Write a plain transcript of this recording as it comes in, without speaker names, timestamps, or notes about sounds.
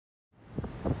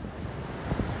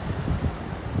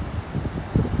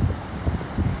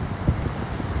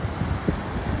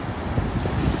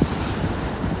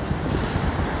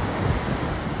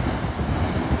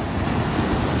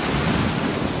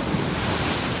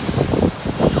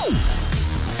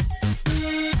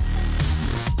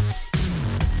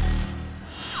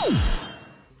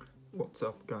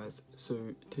up, guys? So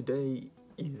today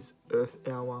is Earth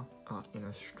Hour in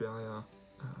Australia.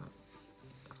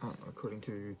 According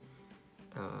to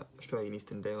Australian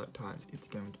Eastern Daylight Times, it's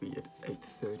going to be at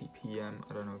 8:30 p.m.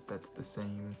 I don't know if that's the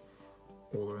same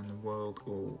all around the world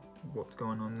or what's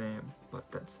going on there, but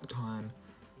that's the time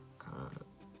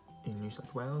in New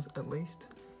South Wales at least.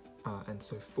 And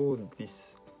so for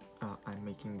this, I'm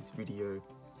making this video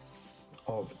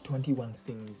of 21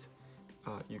 things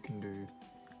you can do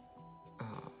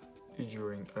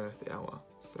during Earth Hour.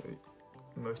 So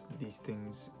most of these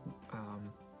things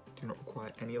do not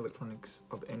require any electronics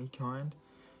of any kind,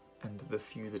 and the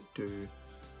few that do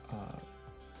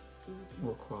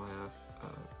require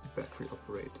battery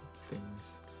operated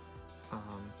things.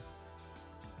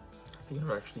 So you're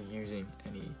not actually using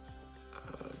any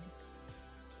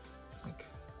like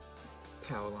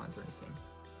power lines or anything.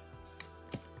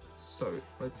 So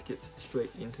let's get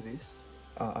straight into this.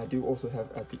 I do also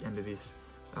have at the end of this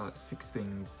 6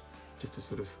 things just to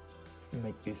sort of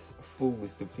make this a full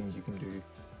list of things you can do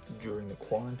during the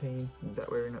quarantine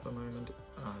that we're in at the moment.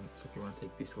 So if you want to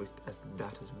take this list as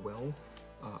that as well,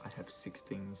 I have 6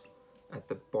 things at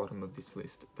the bottom of this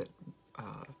list that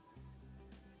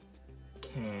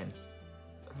can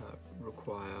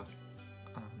require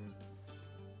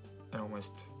and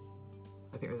almost,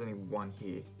 I think there's only one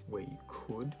here where you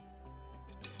could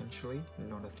potentially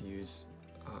not have to use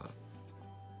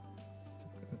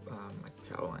like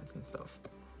power lines and stuff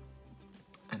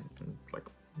and like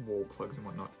wall plugs and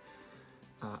whatnot.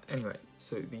 Anyway,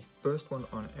 so the first one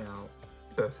on our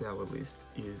Earth Hour list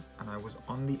is, and I was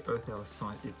on the Earth Hour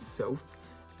site itself,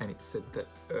 and it said that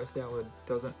Earth Hour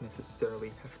doesn't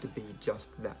necessarily have to be just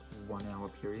that 1 hour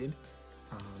period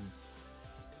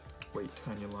where you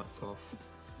turn your lights off.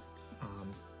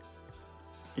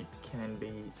 It can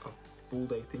be a full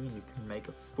day thing, and you can make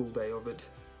a full day of it.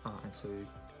 And so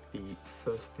the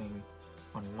first thing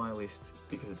on my list,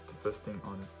 because it's the first thing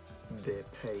on their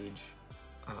page,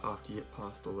 after you get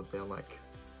past all of their, like,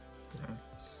 you know,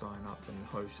 sign up and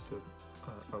host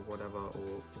or whatever,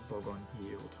 or log on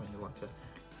here or turn your lights out,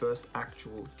 first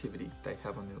actual activity they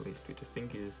have on their list, which I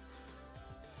think is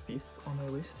 5th on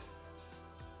their list,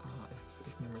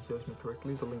 if memory serves me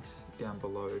correctly. The link's down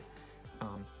below,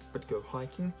 but go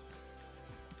hiking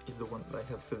is the one that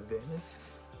they have for theirs.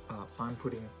 I'm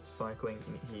putting cycling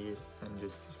in here, and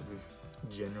just sort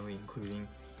of generally including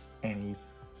any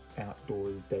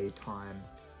outdoors daytime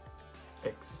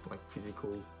like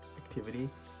physical activity.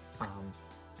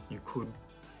 You could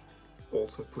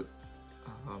also put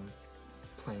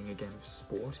playing a game of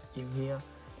sport in here,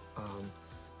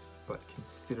 but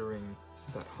considering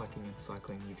that hiking and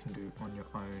cycling you can do on your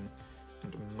own,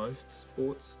 and most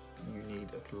sports you need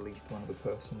at least one other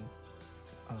person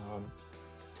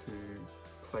to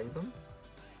play them,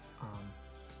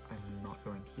 I'm not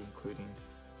going to be including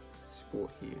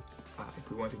sport here. If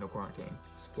we weren't in a quarantine,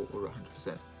 sport will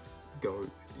 100% go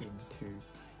into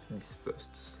this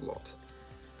first slot.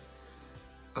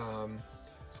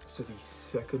 So the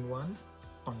second one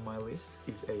on my list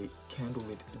is a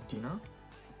candlelit dinner.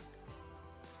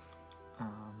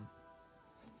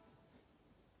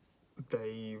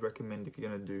 They recommend, if you're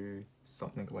going to do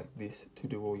something like this, to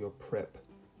do all your prep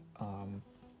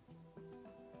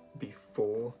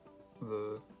before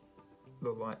the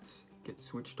lights get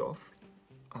switched off.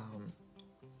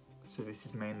 So this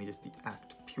is mainly just the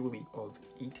act purely of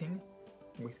eating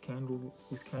with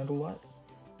candlelight,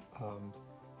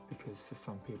 because for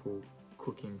some people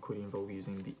cooking could involve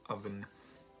using the oven,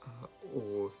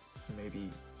 or maybe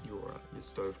your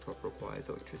stovetop requires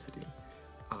electricity.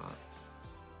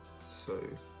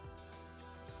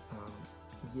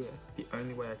 Yeah, the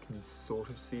only way I can sort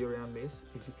of see around this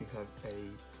is if you have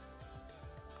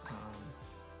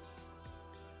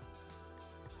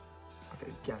like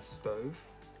a gas stove,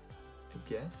 I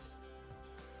guess,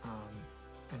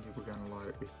 and you're going to light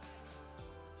it with,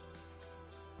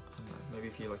 I don't know, maybe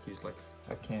if you use like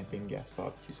a camping gas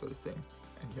barbecue sort of thing,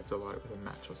 and you have to light it with a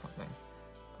match or something.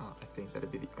 I think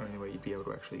that'd be the only way you'd be able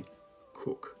to actually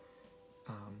cook,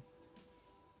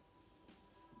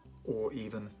 or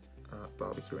even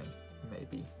barbecuing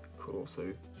maybe could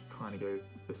also kind of go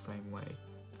the same way,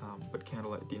 but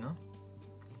candlelight dinner.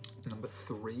 Number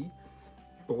 3,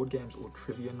 board games or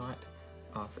trivia night.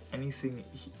 For anything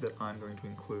that I'm going to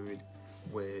include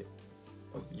where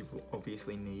you will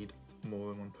obviously need more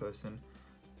than one person,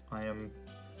 I am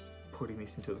putting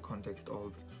this into the context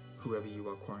of whoever you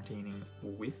are quarantining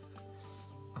with.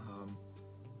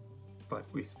 But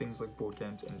with things like board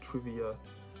games and trivia,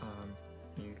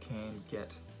 you can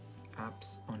get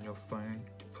apps on your phone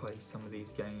to play some of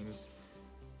these games.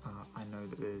 I know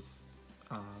that there's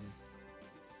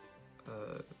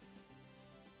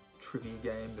trivia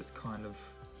game that's kind of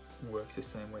works the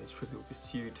same way as Trivial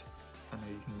Pursuit. I know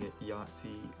you can get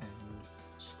Yahtzee and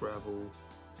Scrabble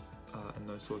and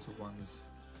those sorts of ones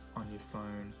on your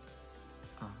phone.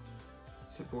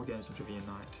 So board games and trivia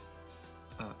night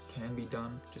can be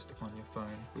done just on your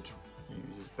phone, which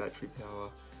uses battery power.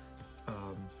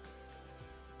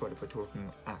 But if we're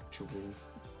talking actual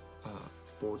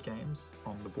board games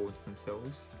on the boards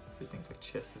themselves, so things like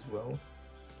chess as well,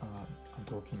 I'm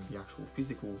talking the actual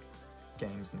physical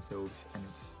games themselves, and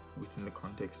it's within the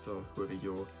context of whoever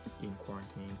you're in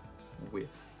quarantine with.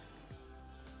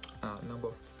 Number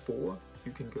 4,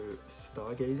 you can go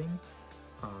stargazing,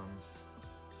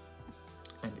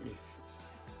 and if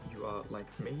you are like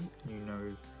me, you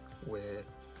know where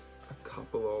a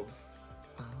couple of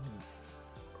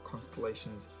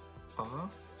constellations are.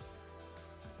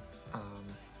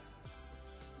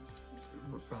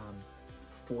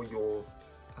 For your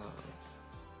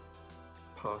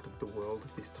part of the world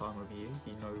at this time of year,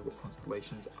 you know what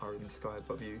constellations are in the sky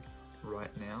above you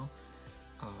right now.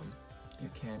 You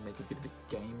can make a bit of a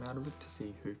game out of it to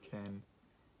see who can,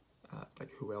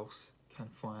 who else can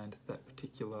find that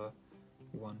particular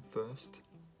one first.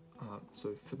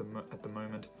 So at the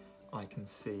moment, I can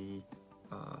see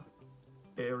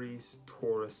Aries,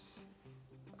 Taurus,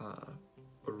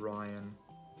 Orion,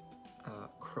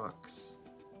 Crux.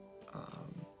 I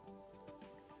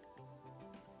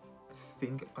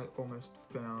think I almost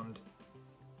found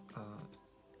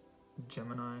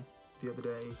Gemini the other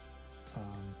day.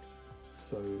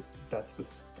 So that's the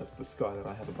sky that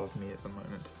I have above me at the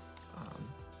moment.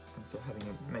 And so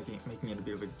making it a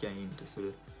bit of a game to sort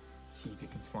of see if you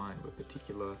can find what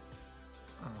particular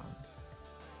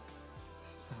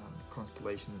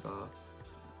constellations are.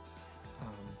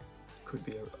 Could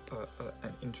be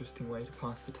an interesting way to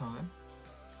pass the time.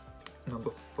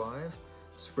 Number 5,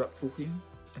 scrapbooking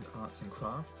and arts and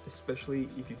crafts, especially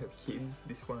if you have kids.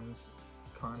 This one's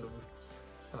kind of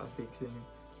a big thing.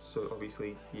 So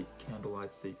obviously you get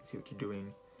candlelight so you can see what you're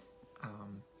doing,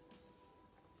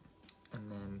 and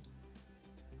then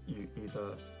you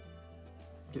either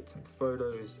get some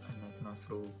photos and make a nice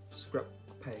little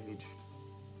scrapbook page,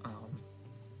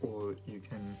 or you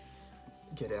can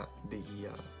get out the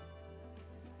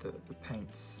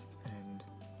paints and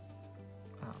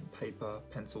paper,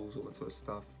 pencils, all that sort of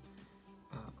stuff,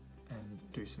 and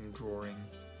do some drawing,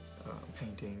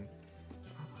 painting.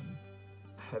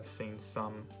 I have seen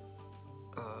some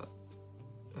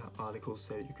articles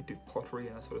say that you could do pottery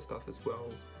and that sort of stuff as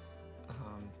well,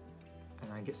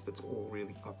 and I guess that's all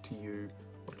really up to you,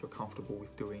 what you're comfortable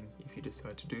with doing if you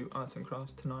decide to do arts and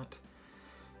crafts tonight.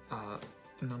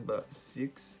 Number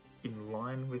 6, in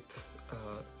line with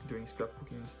doing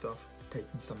scrapbooking and stuff,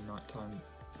 taking some nighttime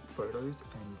photos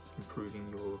and improving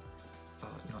your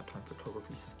nighttime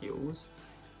photography skills.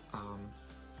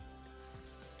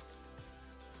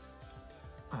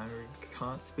 I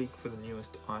can't speak for the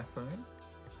newest iPhone,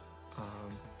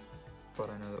 but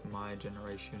I know that my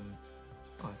generation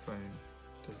iPhone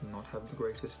does not have the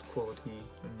greatest quality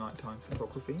nighttime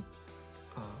photography,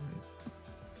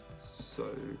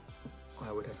 so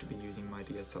I would have to be using my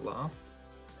DSLR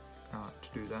to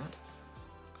do that,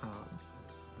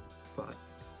 but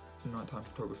nighttime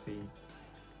photography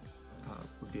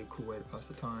would be a cool way to pass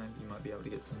the time. You might be able to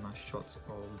get some nice shots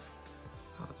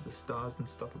of the stars and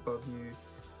stuff above you.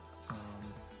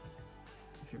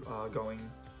 If you are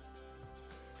going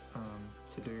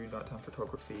to do nighttime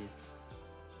photography,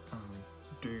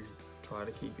 do try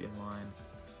to keep in line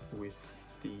with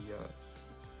the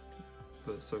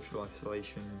social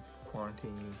isolation,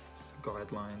 quarantine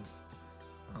guidelines,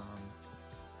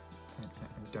 and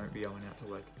don't be going out to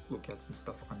like lookouts and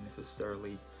stuff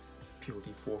unnecessarily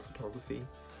purely for photography.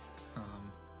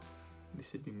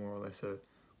 This would be more or less a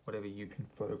whatever you can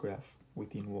photograph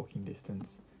within walking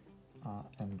distance,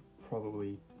 and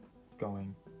probably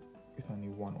going with only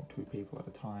 1 or 2 people at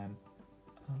a time,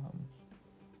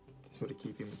 to sort of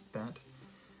keep in with that.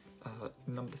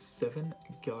 Number 7,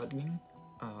 gardening.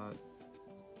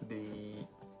 The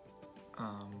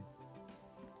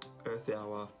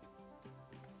EarthHour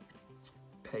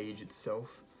page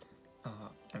itself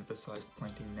emphasised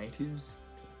planting natives,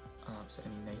 so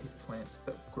any native plants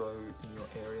that grow in your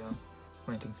area,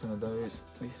 planting some of those.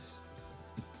 This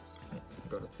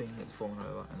got a thing that's fallen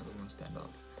over and it doesn't want to stand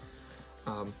up.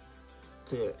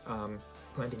 So yeah,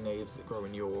 planting natives that grow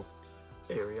in your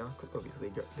area, because obviously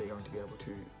they're going to be able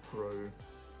to grow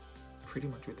pretty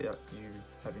much without you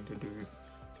having to do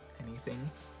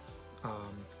anything.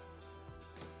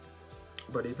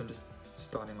 But even just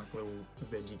starting like a little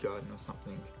veggie garden or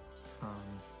something,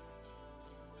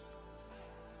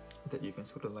 that you can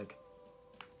sort of like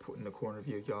put in the corner of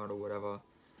your yard or whatever,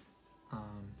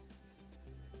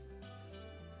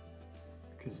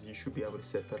 because you should be able to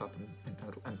set that up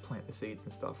and plant the seeds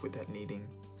and stuff without needing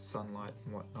sunlight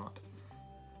and whatnot,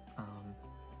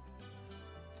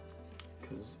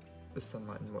 because the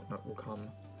sunlight and whatnot will come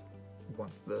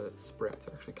once the sprouts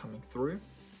are actually coming through.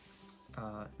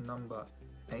 Number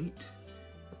 8,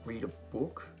 read a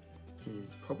book,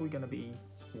 is probably going to be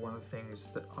one of the things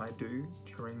that I do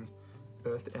during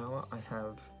Earth Hour. I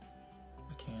have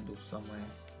a candle somewhere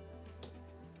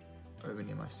over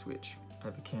near my switch. I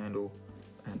have a candle,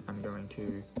 and I'm going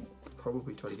to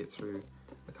probably try to get through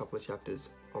a couple of chapters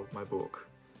of my book.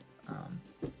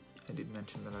 I did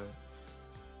mention that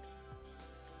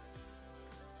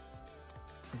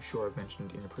I'm sure I've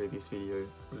mentioned in a previous video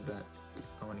that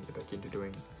I want to get back into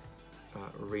doing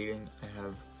reading. I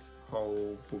have a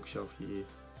whole bookshelf here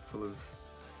full of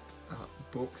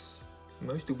books,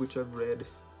 most of which I've read.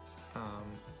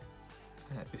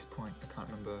 And at this point I can't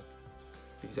remember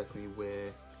exactly where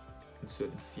in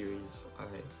certain series I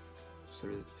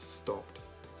sort of stopped.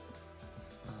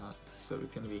 So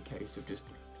it's going to be a case of just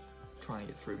trying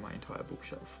to get through my entire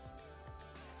bookshelf,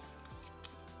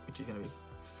 which is going to be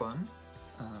fun.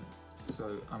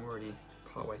 So I'm already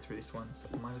partway through this one, so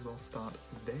I might as well start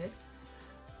there.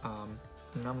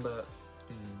 Number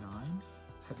 9,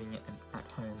 having an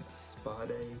at-home spa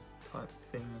day type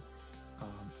thing.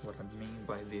 What I mean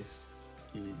by this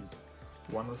is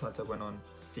one of the sites I went on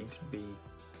seemed to be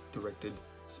directed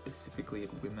specifically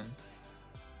at women,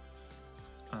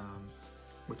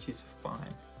 which is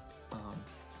fine.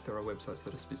 There are websites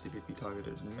that are specifically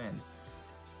targeted at men,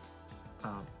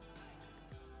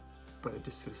 but it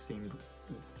just sort of seemed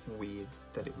weird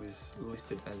that it was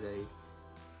listed as a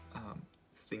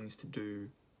things to do,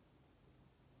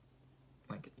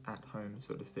 like at home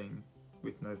sort of thing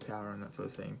with no power and that sort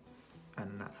of thing,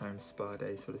 and an at home spa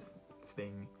day sort of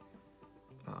thing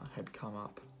had come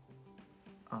up,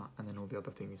 and then all the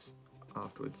other things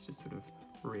afterwards just sort of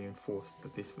reinforced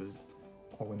that this was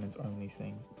a women's only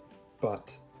thing.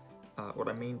 But what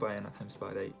I mean by an at home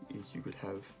spa day is you could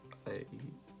have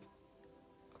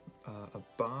a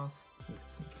bath with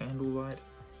some candlelight.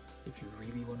 If you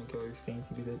really want to go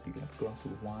fancy with it, you can have a glass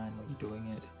of wine while you're doing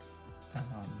it.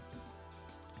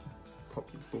 Pop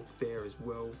your book there as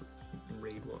well.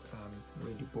 Read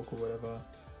your book or whatever.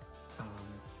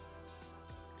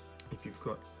 If you've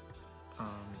got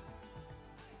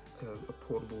a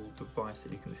portable device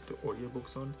that you can listen to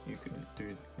audiobooks on, you could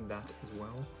do that as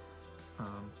well.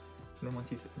 And then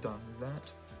once you've done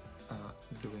that,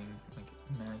 doing like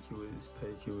manicures,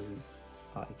 pedicures.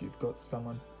 If you've got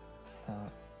someone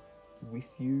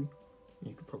with you,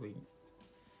 you could probably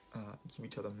give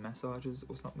each other massages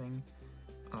or something,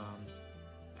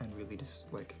 and really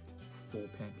just like full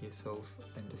pamper yourself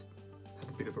and just have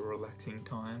a bit of a relaxing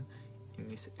time in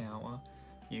this hour.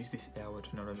 Use this hour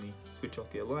to not only switch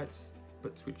off your lights,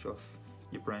 but switch off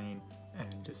your brain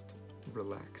and just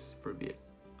relax for a bit.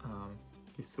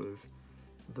 Is sort of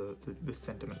the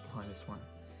sentiment behind this one.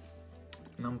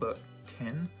 Number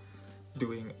 10,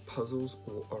 doing puzzles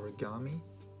or origami.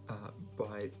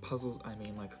 By puzzles I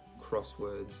mean like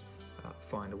crosswords,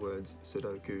 find words,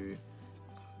 Sudoku,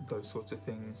 those sorts of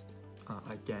things.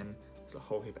 Again, there's a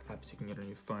whole heap of apps you can get on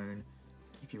your phone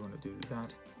if you want to do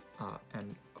that.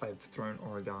 And I've thrown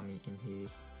origami in here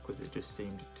because it just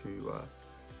seemed to,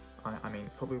 I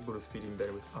mean, probably would have fit in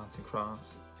better with arts and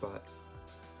crafts, but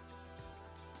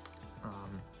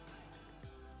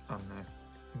I don't know,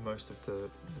 most of the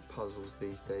puzzles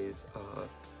these days are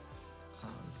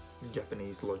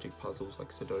Japanese logic puzzles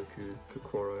like Sudoku,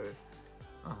 Kokoro.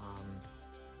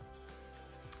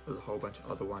 There's a whole bunch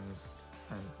of other ones,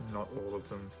 and not all of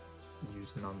them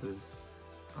use numbers,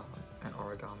 and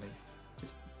origami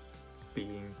just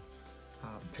being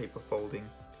paper folding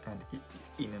and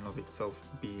in and of itself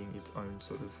being its own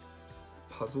sort of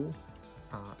puzzle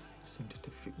seemed to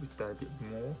fit with that a bit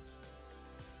more.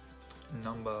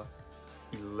 Number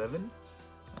 11,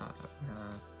 I'm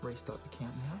gonna restart the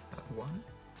count now at 1.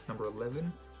 Number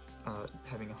 11,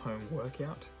 having a home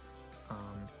workout.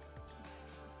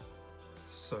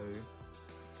 So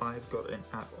I've got an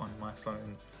app on my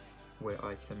phone where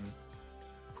I can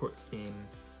put in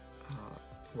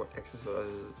what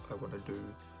exercises I want to do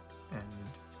and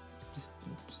just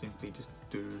simply just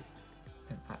do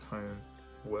an at-home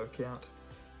workout.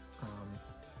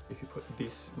 If you put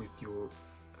this with your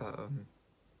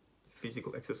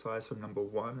physical exercise for number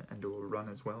 1 and do a run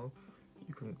as well,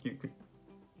 you could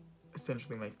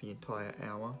essentially make the entire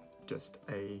hour just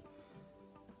a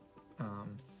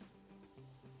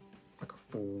like a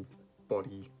full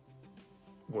body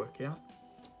workout.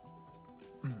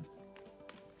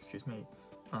 excuse me,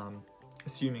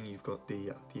 assuming you've got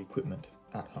the equipment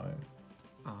at home.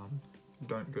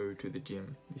 Don't go to the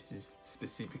gym. This is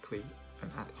specifically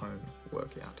an at-home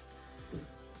workout.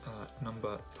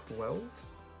 Number 12,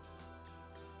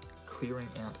 clearing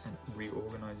out and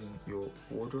reorganizing your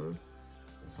wardrobe.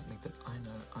 Something that I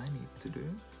know I need to do.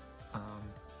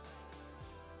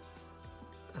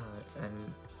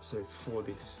 And so for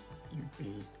this, you'd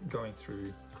be going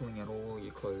through, pulling out all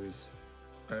your clothes,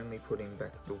 only putting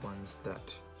back the ones that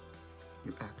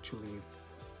you actually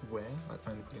wear, like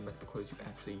only putting back the clothes you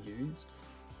actually use.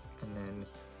 And then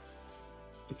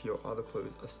if your other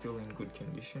clothes are still in good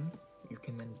condition, you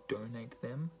can then donate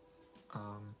them.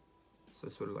 So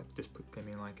sort of like just put them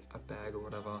in like a bag or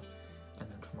whatever, and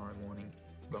then tomorrow morning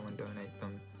go and donate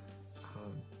them.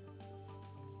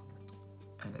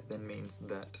 And it then means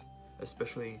that,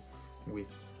 especially with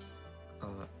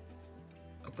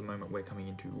at the moment we're coming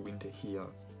into winter here,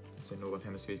 so Northern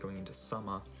Hemisphere is going into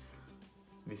summer,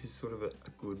 this is sort of a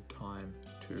good time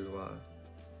to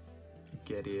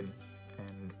get in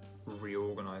and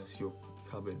reorganize your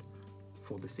cupboard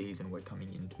for the season we're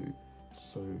coming into.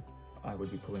 So I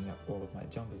would be pulling out all of my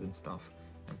jumpers and stuff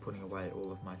and putting away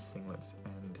all of my singlets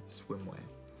and swimwear.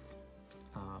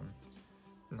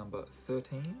 Number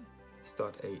 13,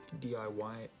 start a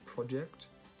DIY project.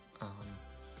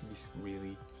 This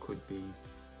really could be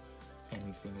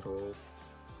anything at all.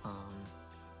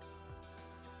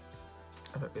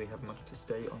 I don't really have much to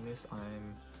say on this.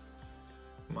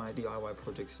 My DIY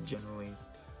projects generally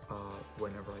are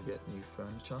whenever I get new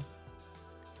furniture.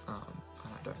 I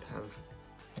don't have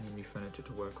any new furniture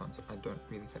to work on, so I don't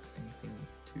really have anything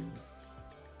to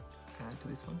add to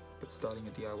this one. But starting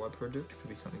a DIY project could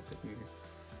be something that you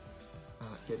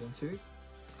get into.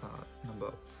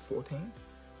 Number 14,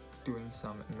 doing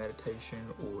some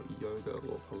meditation or yoga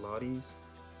or Pilates.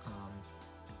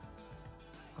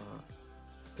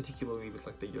 Particularly with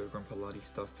like the yoga and Pilates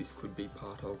stuff, this could be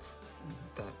part of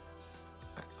that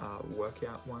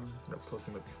workout one that I was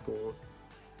talking about before,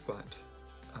 but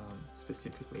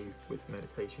specifically with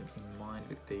meditation in mind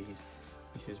with these,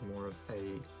 this is more of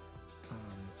a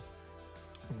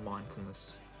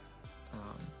mindfulness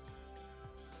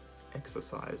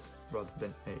exercise rather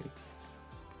than a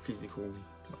physical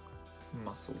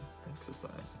muscle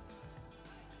exercise.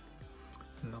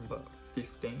 Number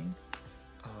 15,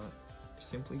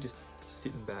 simply just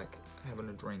sitting back, having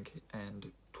a drink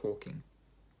and talking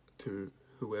to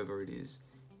whoever it is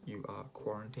you are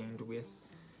quarantined with.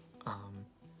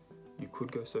 You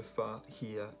could go so far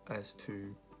here as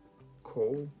to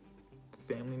call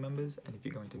family members, and if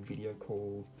you're going to video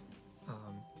call,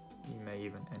 you may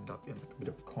even end up in like a bit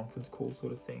of a conference call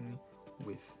sort of thing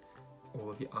with all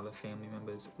of your other family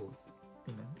members, or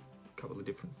you know, a couple of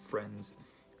different friends,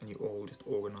 and you all just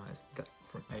organise that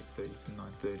from 8:30 to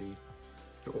 9:30.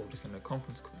 You're all just going to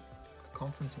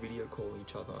conference video call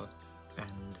each other,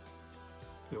 and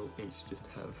you'll each just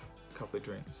have a couple of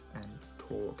drinks and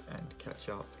talk and catch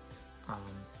up.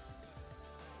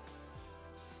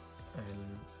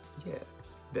 And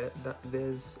yeah,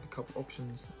 there's a couple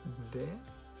options there.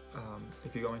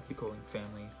 If you're going to be calling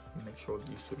family, make sure that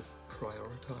you sort of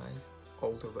prioritize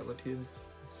older relatives,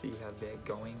 see how they're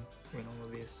going in all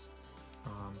of this,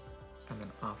 and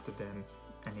then after them,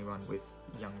 anyone with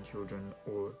young children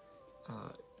or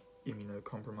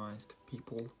immunocompromised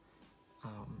people,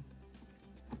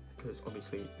 because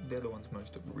obviously they're the ones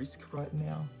most at risk right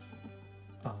now.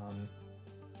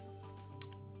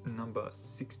 Number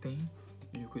 16,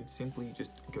 you could simply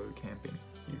just go camping.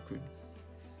 You could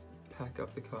pack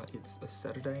up the car. It's a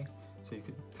Saturday, so you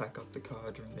could pack up the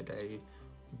car during the day,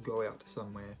 go out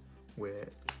somewhere where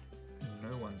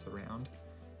no one's around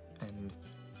and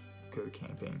go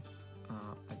camping.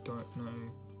 I don't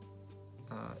know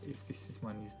if this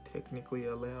one is technically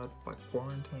allowed by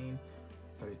quarantine,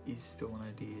 but it is still an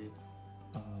idea.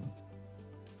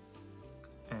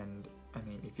 And I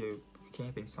mean, if you're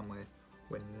camping somewhere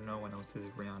where no one else is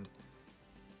around,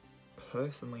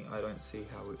 personally I don't see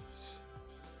how it's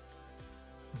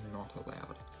not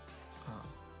allowed.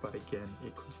 But again,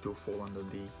 it could still fall under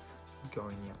the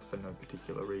going out for no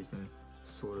particular reason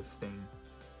sort of thing.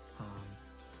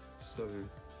 So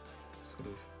sort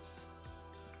of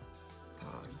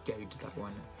gauge that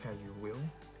one how you will.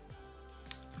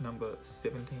 Number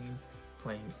 17,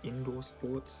 playing indoor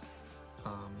sports.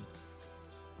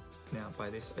 Now by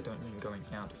this I don't mean going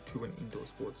out to an indoor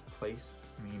sports place,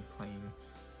 I mean playing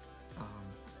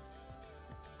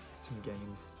some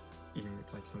games in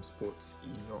like some sports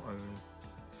in your own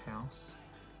house.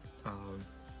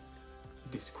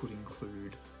 This could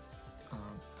include,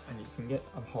 and you can get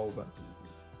a whole bunch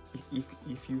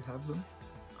if you have them.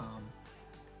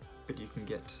 but you can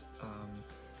get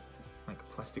like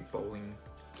plastic bowling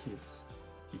kits.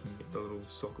 You can get the little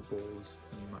soccer balls,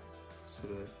 and you might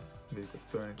sort of move the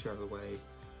furniture out of the way,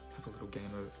 have a little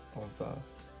game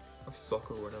of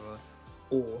soccer or whatever.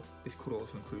 Or this could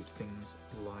also include things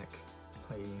like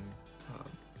playing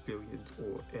billiards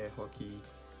or air hockey,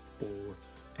 or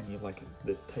any of like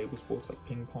the table sports like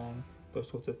ping pong, those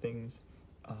sorts of things.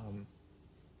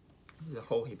 There's a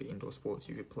whole heap of indoor sports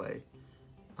you could play.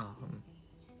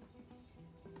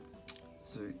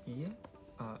 So yeah,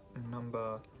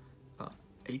 number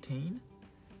 18,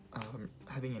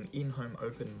 having an in-home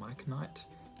open mic night,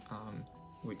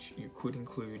 which you could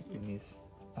include in this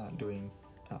doing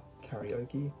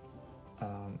karaoke,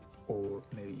 or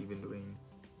maybe even doing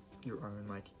your own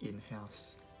like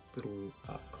in-house little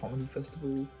comedy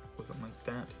festival or something like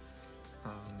that.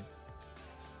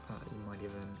 You might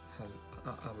even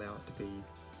have allow it to be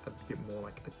a bit more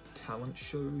like a talent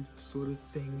show sort of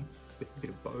thing, with a bit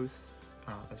of both,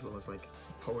 as well as like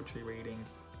some poetry reading,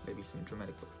 maybe some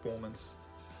dramatic performance,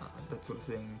 that sort of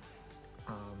thing.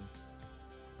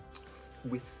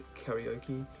 With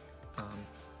karaoke,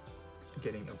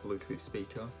 getting a Bluetooth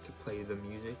speaker to play the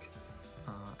music,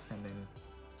 and then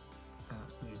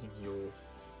using your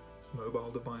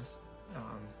mobile device,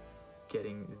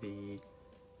 getting the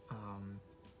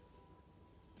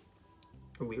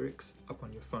lyrics up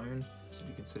on your phone so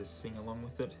you can sort of sing along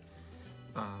with it,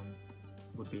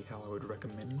 would be how I would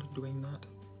recommend doing that.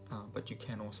 But you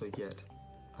can also get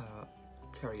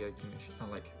karaoke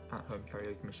like at-home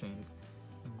karaoke machines.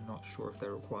 I'm not sure if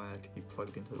they're required to be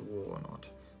plugged into the wall or not.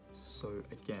 So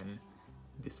again,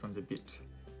 this one's a bit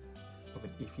of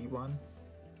an iffy one.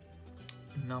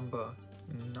 Number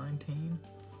 19,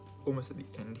 almost at the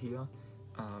end here,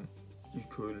 you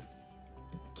could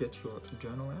get your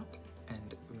journal out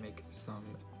and make some,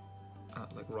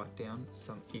 like write down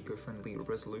some eco-friendly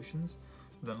resolutions.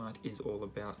 The night is all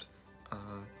about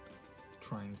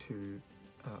trying to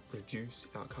reduce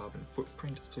our carbon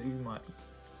footprint, so you might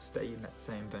stay in that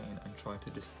same vein and try to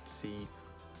just see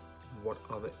what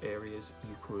other areas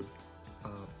you could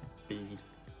be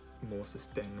more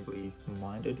sustainably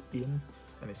minded in.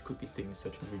 And this could be things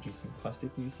such as reducing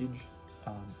plastic usage,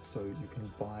 so you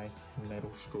can buy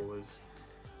metal straws,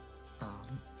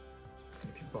 and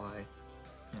if you buy,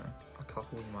 you know, a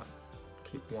couple, you might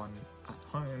keep one at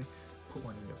home, put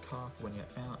one in your car for when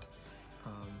you're out.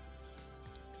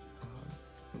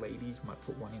 Ladies might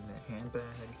put one in their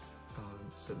handbag,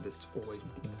 so that it's always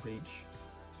within reach,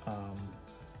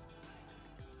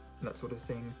 that sort of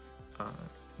thing.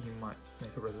 You might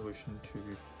make a resolution to,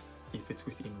 if it's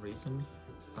within reason,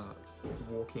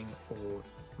 walking or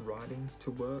riding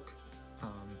to work.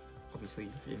 Obviously,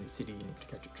 if you're in the city, you need to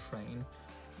catch a train.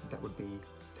 That would be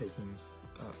taking,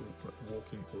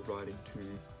 walking or riding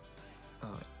to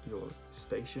your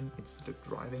station instead of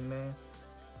driving there.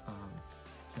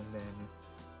 And then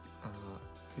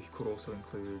this could also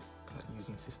include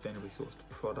using sustainably sourced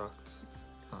products.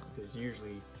 There's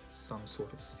usually some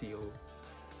sort of seal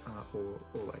or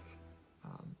like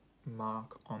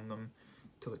mark on them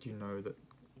to let you know that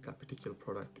that particular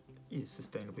product is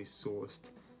sustainably sourced,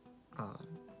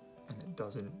 and it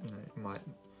doesn't, you know, it might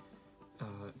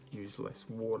use less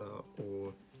water,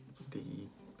 or the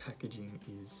packaging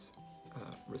is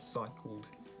recycled,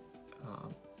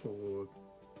 or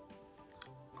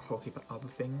a whole heap of other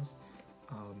things.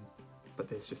 But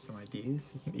there's just some ideas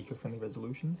for some eco-friendly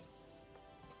resolutions.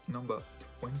 Number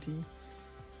 20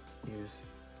 is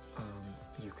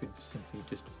you could simply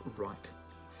just write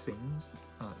things.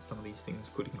 Some of these things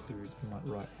could include, you might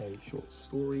write a short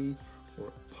story or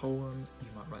a poem,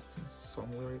 you might write some song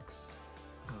lyrics.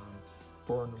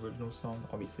 For an original song,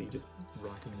 obviously just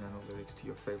writing down the lyrics to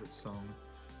your favourite song.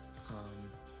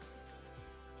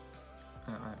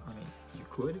 I mean, you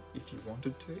could if you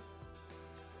wanted to,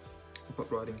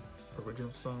 but writing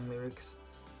original song lyrics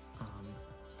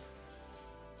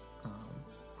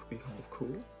could be kind of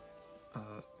cool.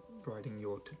 Writing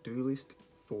your to-do list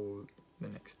for the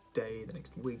next day, the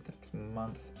next week, the next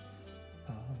month,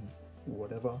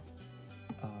 whatever.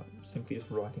 Simply just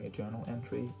writing a journal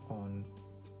entry on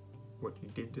what you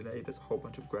did today. There's a whole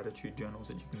bunch of gratitude journals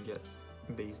that you can get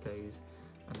these days,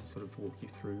 and they sort of walk you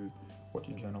through what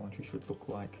your journal entry should look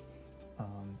like.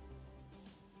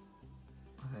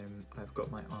 I've got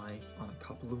my eye on a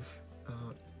couple of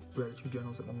gratitude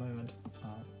journals at the moment,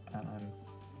 and I'm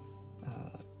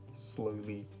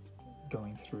slowly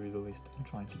going through the list and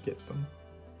trying to get them.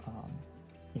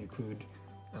 You could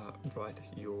write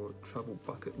your travel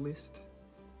bucket list.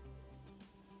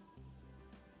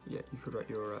 Yeah, you could write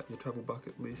your travel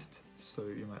bucket list, so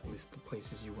you might list the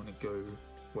places you want to go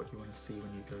what you want to see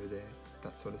when you go there,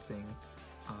 that sort of thing.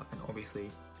 And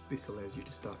obviously this allows you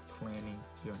to start planning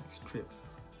your next trip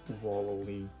while all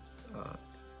the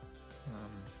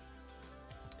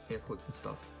airports and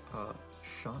stuff are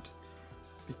shut,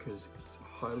 because it's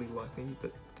highly likely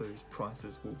that those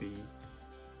prices will be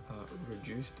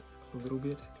reduced a little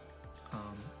bit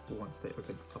once they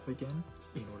open up again,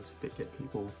 in order to get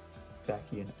people back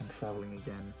in and traveling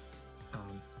again,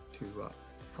 to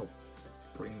help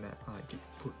bring that,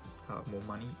 put more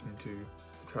money into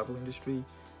the travel industry.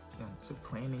 So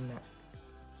planning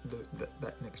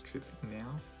that next trip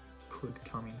now could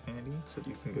come in handy, so that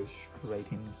you can go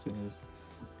straight in as soon as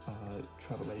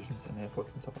travel agents and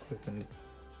airports and stuff are open,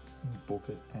 book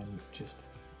it and just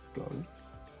go.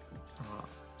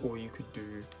 Or you could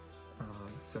do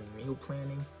some meal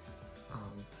planning.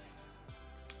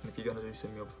 And if you're going to do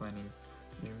some meal planning,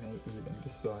 you may even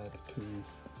decide to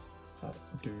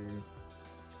do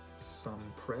some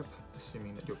prep,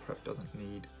 assuming that your prep doesn't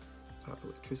need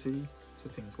electricity, so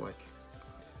things like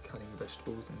cutting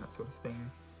vegetables and that sort of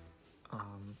thing.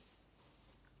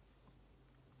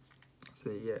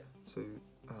 So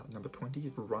number 20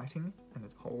 is writing, and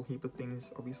there's a whole heap of things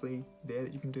obviously there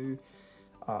that you can do.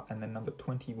 And then number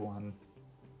 21,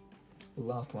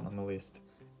 last one on the list,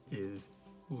 is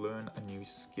learn a new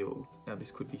skill. Now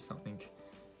this could be something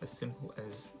as simple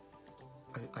as,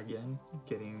 again,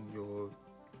 getting your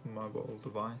mobile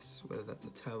device, whether that's a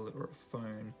tablet or a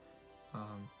phone,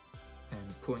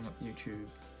 and pulling up YouTube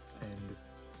and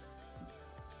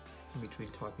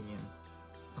literally typing in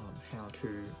how to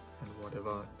and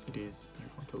whatever it is you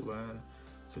want to learn.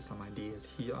 So some ideas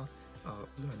here are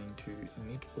learning to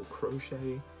knit or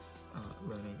crochet,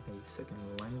 learning a second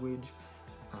language,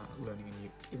 learning a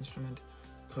new instrument.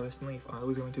 Personally, if I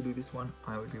was going to do this one,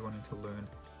 I would be wanting to learn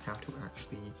how to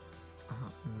actually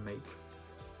make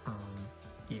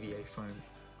EVA foam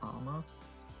armor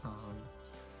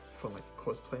for like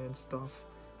cosplay and stuff.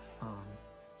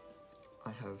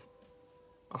 I have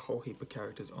a whole heap of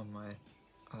characters on my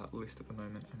list at the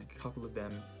moment, and a couple of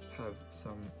them have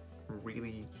some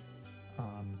really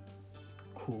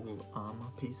cool armor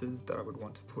pieces that I would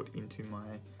want to put into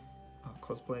my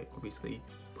cosplay, obviously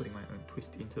putting my own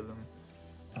twist into them.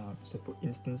 So for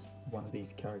instance, one of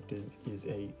these characters is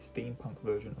a steampunk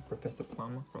version of Professor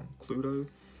Plum from Cluedo,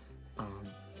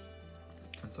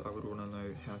 and so I would want to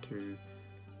know how to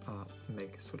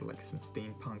make sort of like some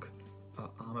steampunk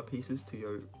armor pieces to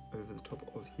go over the top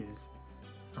of his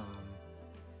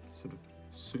sort of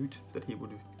suit that he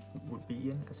would be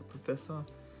in as a professor,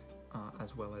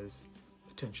 as well as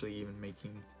potentially even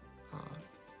making,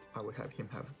 I would have him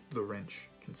have the wrench,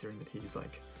 considering that he's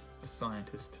like a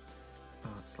scientist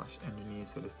slash engineer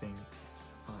sort of thing.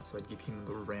 So I'd give him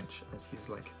the wrench as his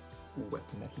like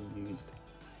weapon that he used,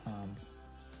 and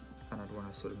I'd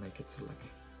want to sort of make it sort of like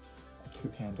a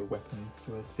two-handed weapon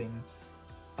sort of thing.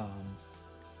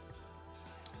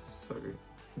 So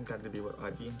that'd be what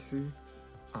I'd be into.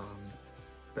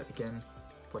 But again,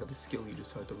 whatever skill you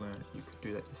decide to learn, you could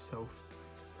do that yourself.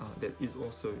 There is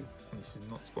also, and this is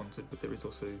not sponsored, but there is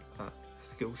also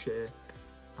Skillshare,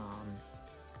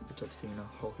 which I've seen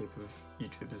a whole heap of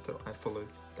YouTubers that I follow,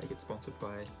 they get sponsored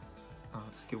by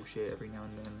Skillshare every now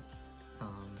and then.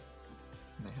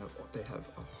 And they have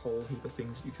a whole heap of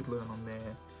things you could learn on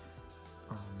there.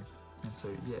 And so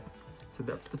yeah, so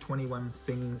that's the 21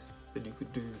 things that you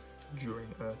could do during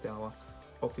Earth Hour.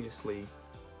 Obviously,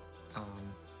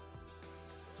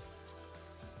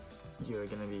 you're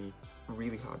going to be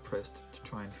really hard pressed to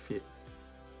try and fit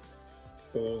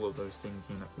all of those things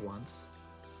in at once,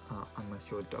 unless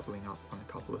you're doubling up on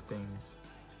a couple of things.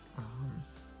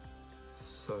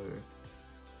 So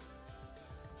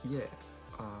yeah,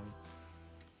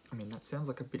 I mean, that sounds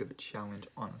like a bit of a challenge,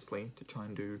 honestly, to try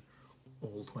and do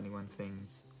all 21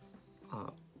 things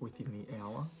within the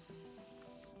hour.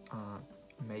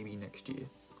 Maybe next year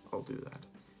I'll do that.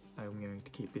 I'm going to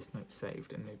keep this note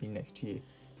saved, and maybe next year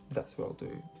that's what I'll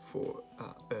do for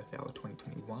Earth Hour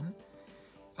 2021.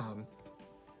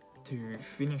 To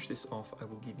finish this off, I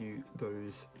will give you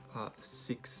those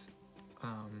 6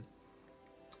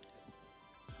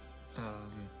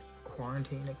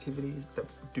 quarantine activities that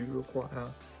do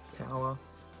require power.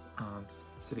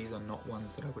 So these are not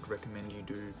ones that I would recommend you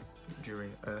do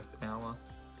during Earth Hour.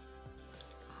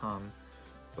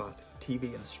 But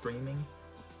TV and streaming,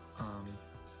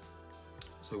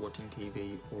 so watching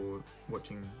TV or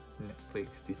watching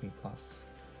Netflix, Disney Plus,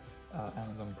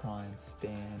 Amazon Prime,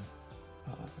 Stan,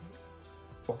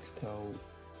 Foxtel,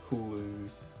 Hulu,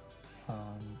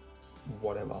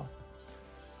 whatever.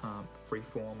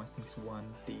 Freeform, I think is one,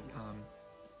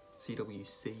 CW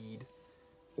Seed,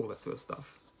 all that sort of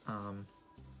stuff.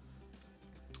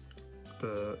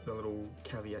 the little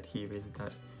caveat here is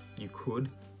that you could,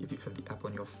 if you have the app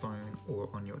on your phone or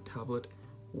on your tablet,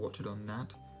 watch it on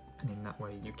that, and in that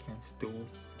way you can still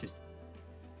just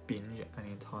binge an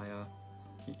entire,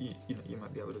 you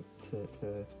might be able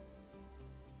to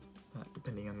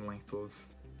depending on the length of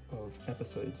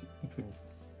episodes, you could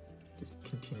just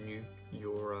continue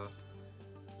your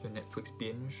Netflix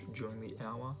binge during the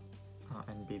hour,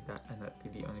 and that be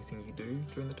the only thing you do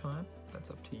during the time. That's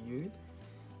up to you.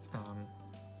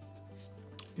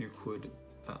 You could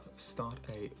start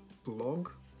a blog.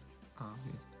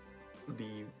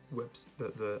 The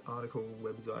article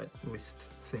website list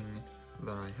thing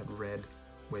that I had read,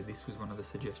 where this was one of the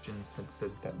suggestions, had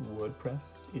said that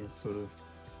WordPress is sort of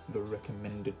the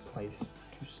recommended place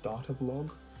to start a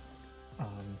blog.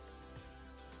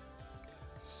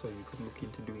 So you could look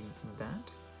into doing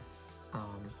that.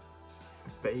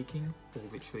 Baking, or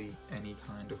literally any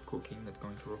kind of cooking that's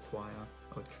going to require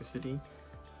electricity.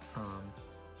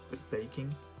 But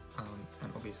baking,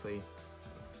 and obviously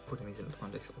putting these into the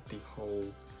context of the whole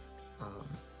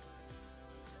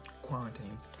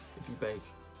quarantine, if you bake,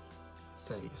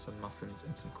 say, some muffins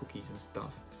and some cookies and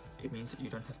stuff, it means that you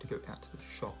don't have to go out to the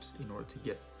shops in order to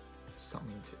get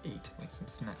something to eat, like some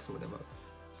snacks or whatever,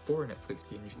 for a Netflix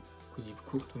binge, because you've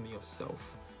cooked them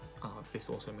yourself. This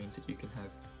also means that you can have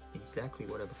exactly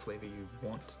whatever flavour you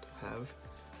want to have,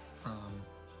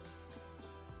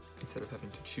 instead of having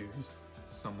to choose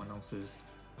someone else's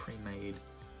pre-made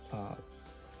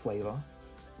flavour,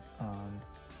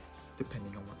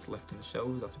 depending on what's left in the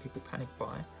shelves after people panic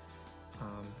buy.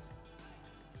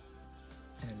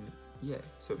 And yeah,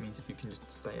 so it means that you can just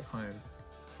stay at home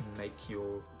and make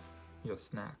your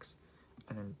snacks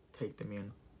and then take them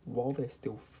in while they're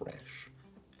still fresh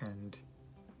and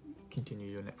continue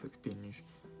your Netflix binge.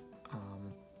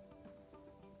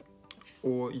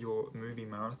 Or your movie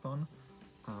marathon.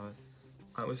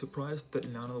 I was surprised that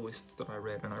none of the lists that I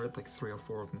read, and I read like 3 or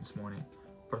 4 of them this morning,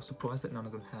 but I was surprised that none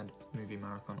of them had movie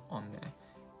marathon on there.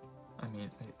 I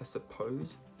mean, I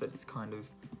suppose that it's kind of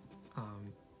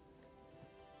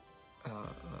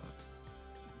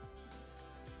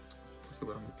what's the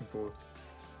word I'm looking for?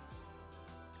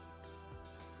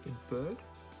 Inferred?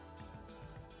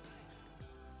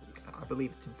 I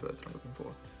believe it's inferred that I'm looking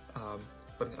for.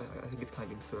 But I think it's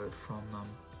kind of inferred from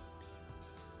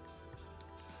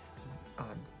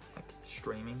like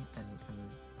streaming and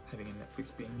having a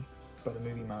Netflix binge. But a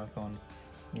movie marathon,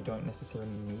 you don't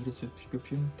necessarily need a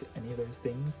subscription to any of those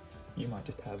things. You might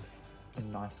just have a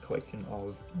nice collection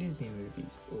of Disney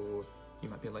movies, or you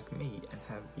might be like me and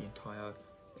have the entire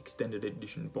extended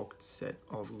edition box set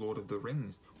of Lord of the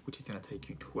Rings, which is going to take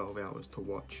you 12 hours to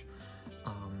watch.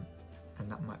 And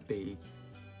that might be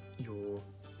your,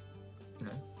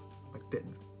 like the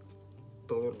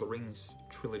Lord of the Rings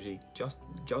trilogy, just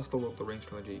the Lord of the Rings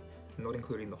trilogy, not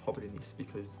including The Hobbit in this,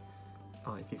 because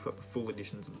if you've got the full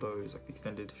editions of those, like the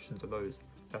extended editions of those,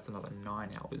 that's another 9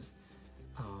 hours,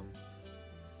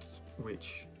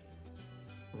 which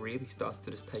really starts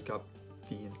to just take up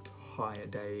the entire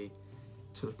day,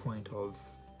 to the point of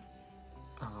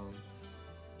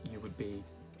you would be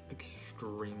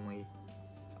extremely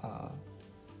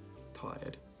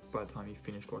tired by the time you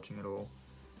finished watching it all.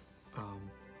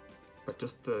 But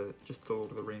just the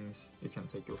Lord of the Rings is going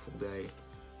to take you a full day,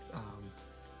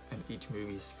 and each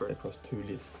movie is spread across 2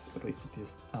 discs, at least with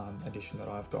this edition that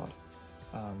I've got.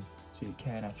 So you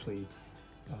can actually,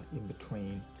 in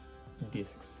between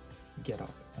discs, get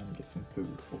up and get some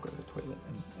food or go to the toilet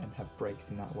and have breaks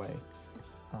in that way.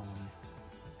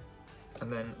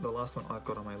 And then the last one I've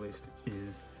got on my list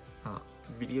is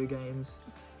video games.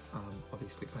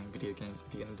 Obviously playing video games,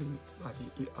 if you're going to do,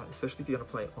 especially if you're going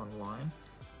to play online,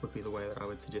 would be the way that I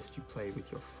would suggest you play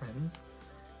with your friends,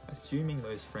 assuming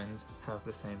those friends have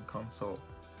the same console.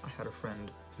 I had a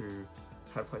friend who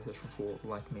had a PlayStation 4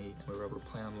 like me, and we were able to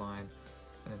play online,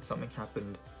 and then something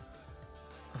happened,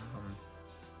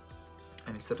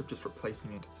 and instead of just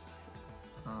replacing it,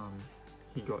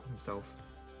 he got himself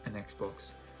an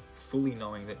Xbox, fully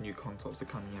knowing that new consoles are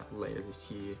coming out later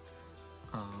this year.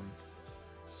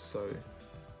 So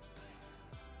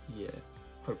yeah,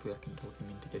 hopefully I can talk him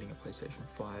into getting a PlayStation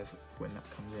 5 when that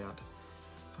comes out,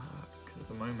 because at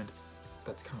the moment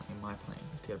that's currently my plan,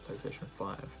 is to get a PlayStation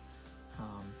 5,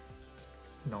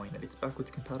 knowing that it's backwards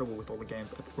compatible with all the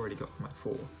games I've already got for my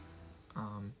 4.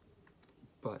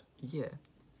 But yeah,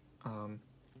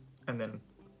 and then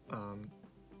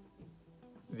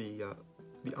the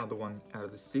other one out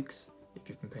of the 6, if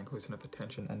you've been paying close enough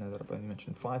attention and know that I've only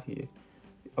mentioned 5 here,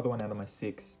 the other one out of my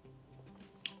 6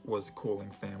 was Calling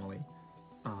Family.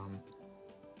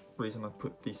 Reason I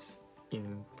put this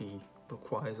in the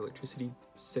requires electricity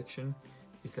section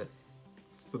is that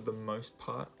for the most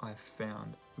part I've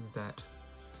found that,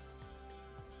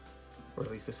 or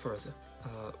at least as far as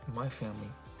my family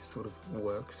sort of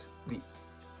works, the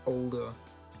older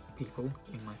people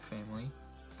in my family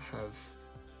have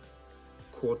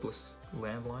cordless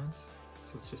landlines,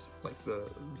 so it's just like the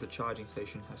charging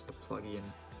station has to plug in,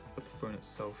 but the phone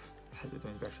itself has its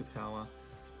own battery power.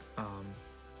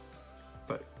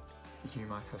 But you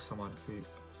might have someone who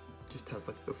just has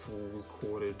like the full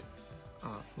corded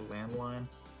landline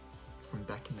from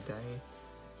back in the day.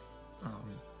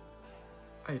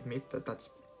 I admit that that's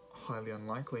highly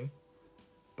unlikely,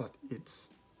 but it's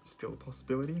still a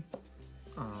possibility.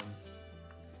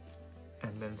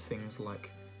 And then things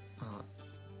like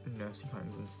nursing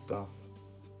homes and stuff,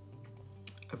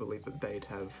 I believe that they'd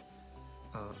have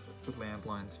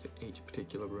landlines for each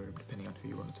particular room depending on who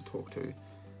you wanted to talk to.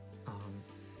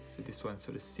 So this one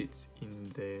sort of sits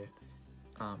in there,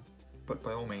 but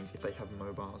by all means, if they have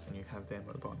mobiles and you have their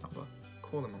mobile number,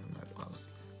 call them on the mobiles.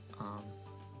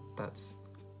 That's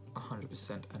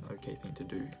 100% an okay thing to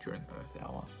do during Earth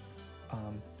Hour.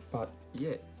 But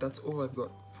yeah, that's all I've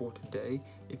got for today.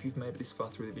 If you've made it this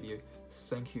far through the video,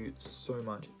 thank you so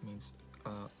much. It means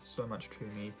so much to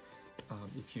me.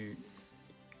 If you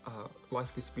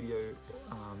like this video,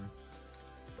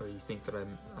 or you think that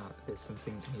there's some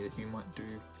things in here that you might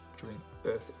do during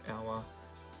Earth Hour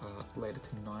later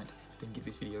tonight, then give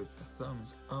this video a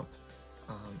thumbs up.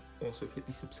 Also hit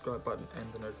the subscribe button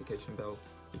and the notification bell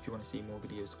if you want to see more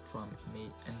videos from me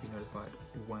and be notified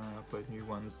when I upload new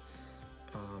ones.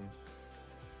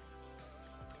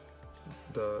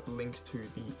 The link to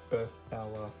the Earth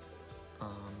Hour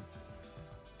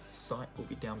site will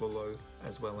be down below,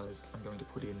 as well as I'm going to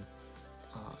put in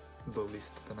the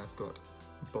list that I've got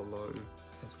below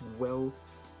as well.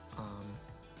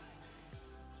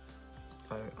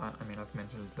 I mean, I've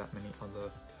mentioned that many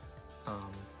other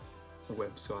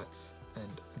websites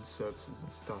and services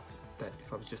and stuff that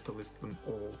if I was just to list them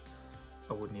all,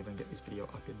 I wouldn't even get this video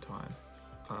up in time.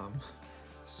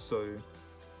 So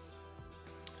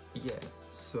yeah,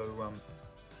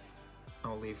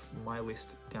 I'll leave my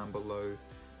list down below,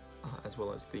 as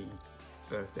well as the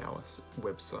Earth Hour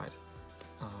website,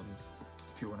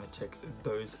 if you want to check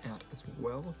those out as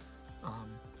well.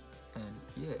 And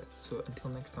yeah, so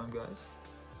until next time guys,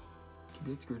 keep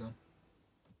your head screwed on.